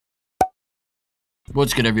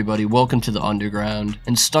What's good, everybody? Welcome to the underground.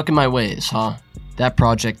 And stuck in my ways, huh? That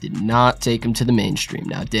project did not take him to the mainstream,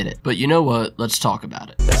 now did it? But you know what? Let's talk about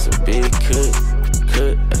it. That's a big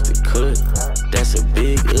cut after cut. That's a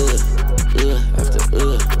big after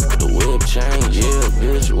the whip change, yeah,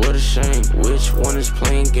 bitch, what a shame. Which one is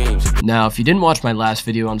playing games? Now, if you didn't watch my last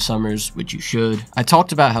video on Summrs, which you should, I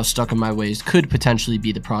talked about how Stuck in My Ways could potentially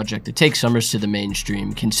be the project to take Summrs to the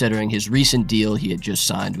mainstream, considering his recent deal he had just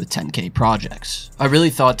signed with 10K Projects. I really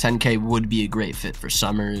thought 10K would be a great fit for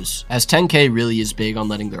Summrs, as 10K really is big on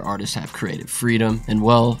letting their artists have creative freedom, and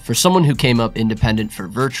well, for someone who came up independent for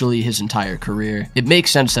virtually his entire career, it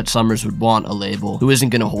makes sense that Summrs would want a label who isn't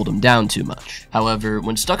going to hold him down too much. However,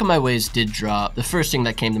 when Stuck in My Ways did drop, the first thing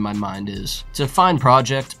that came to my mind is, it's a fine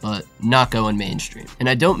project, but not going mainstream. And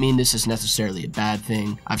I don't mean this is necessarily a bad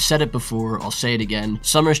thing. I've said it before, I'll say it again,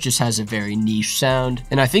 Summrs just has a very niche sound,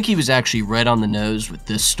 and I think he was actually right on the nose with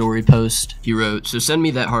this story post. He wrote, "So send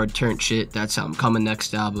me that hard turnt shit, that's how I'm coming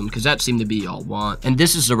next album, cause that seemed to be all want." And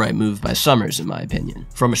this is the right move by Summrs in my opinion.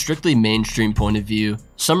 From a strictly mainstream point of view,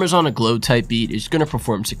 Summrs on a glow type beat is going to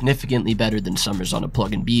perform significantly better than Summrs on a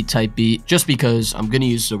plug and B type beat, just because, I'm going to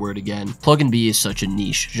use the word again, plug and B is such a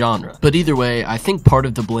niche genre. But either way, I think part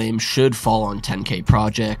of the blame should fall on 10K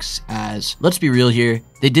Projects, as, let's be real here,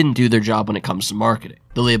 they didn't do their job when it comes to marketing.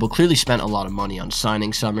 The label clearly spent a lot of money on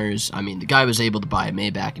signing Summrs. I mean, the guy was able to buy a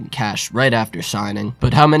Maybach in cash right after signing,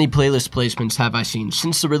 but how many playlist placements have I seen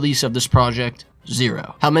since the release of this project?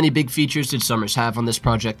 Zero. How many big features did Summrs have on this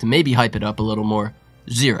project to maybe hype it up a little more?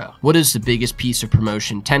 Zero. What is the biggest piece of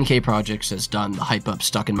promotion 10K Projects has done to hype up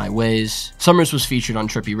Stuck in My Ways? Summrs was featured on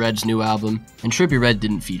Trippie Redd's new album, and Trippie Redd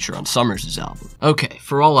didn't feature on Summrs' album. Okay,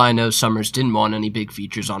 for all I know, Summrs didn't want any big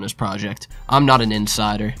features on his project. I'm not an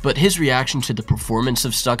insider, but his reaction to the performance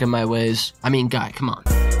of Stuck in My Ways, I mean, guy, come on.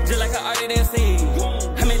 Just like an artist that sing,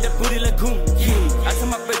 I made the booty lagoon, yeah. I told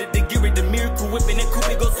my brother to get rid of the miracle whipping and coupe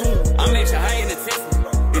and go soon. I'm extra high in the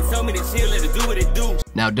Tesla. They told me to chill, let it do what it do.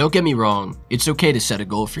 Now, don't get me wrong, it's okay to set a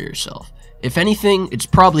goal for yourself. If anything, it's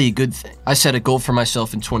probably a good thing. I set a goal for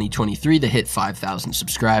myself in 2023 to hit 5,000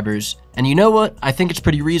 subscribers, and you know what? I think it's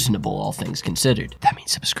pretty reasonable, all things considered. That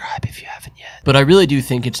means subscribe if you haven't yet. But I really do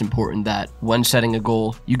think it's important that, when setting a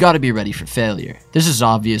goal, you gotta be ready for failure. This is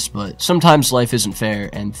obvious, but sometimes life isn't fair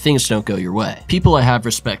and things don't go your way. People I have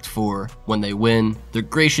respect for, when they win, they're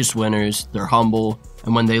gracious winners, they're humble,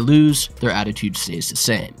 and when they lose, their attitude stays the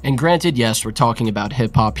same. And granted, yes, we're talking about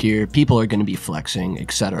hip-hop here, people are gonna be flexing,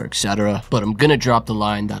 etc., but I'm gonna drop the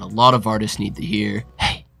line that a lot of artists need to hear.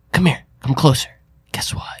 Hey, come here, come closer.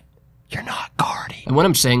 Guess what? You're not Cardi. And when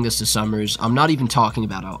I'm saying this to Summrs, I'm not even talking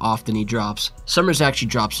about how often he drops. Summrs actually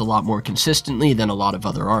drops a lot more consistently than a lot of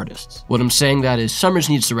other artists. What I'm saying that is, Summrs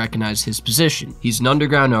needs to recognize his position. He's an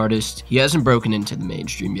underground artist, he hasn't broken into the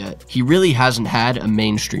mainstream yet. He really hasn't had a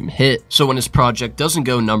mainstream hit, so when his project doesn't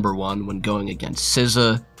go #1 when going against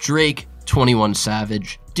SZA, Drake, 21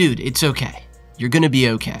 Savage, dude, it's okay. You're gonna be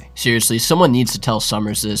okay. Seriously, someone needs to tell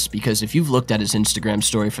Summrs this, because if you've looked at his Instagram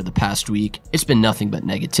story for the past week, it's been nothing but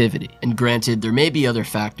negativity. And granted, there may be other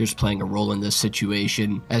factors playing a role in this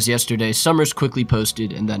situation, as yesterday, Summrs quickly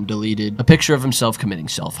posted and then deleted a picture of himself committing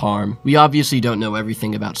self-harm. We obviously don't know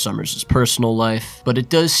everything about Summrs' personal life, but it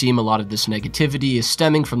does seem a lot of this negativity is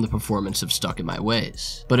stemming from the performance of Stuck in My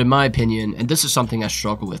Ways. But in my opinion, and this is something I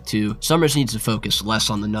struggle with too, Summrs needs to focus less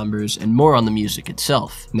on the numbers and more on the music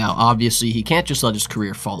itself. Now, obviously, he can't just let his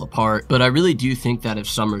career fall apart, but I really do think that if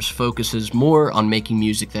Summrs focuses more on making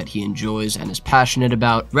music that he enjoys and is passionate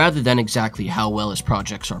about, rather than exactly how well his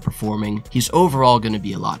projects are performing, he's overall going to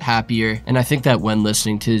be a lot happier, and I think that when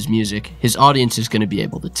listening to his music, his audience is going to be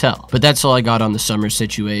able to tell. But that's all I got on the Summrs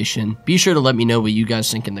situation. Be sure to let me know what you guys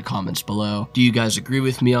think in the comments below. Do you guys agree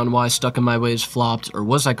with me on why Stuck in My Ways flopped, or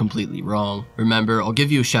was I completely wrong? Remember, I'll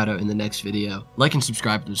give you a shout out in the next video. Like and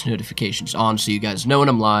subscribe with those notifications on so you guys know when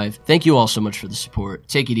I'm live. Thank you all so much for the support.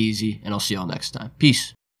 Take it easy, and I'll see y'all next time.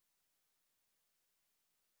 Peace.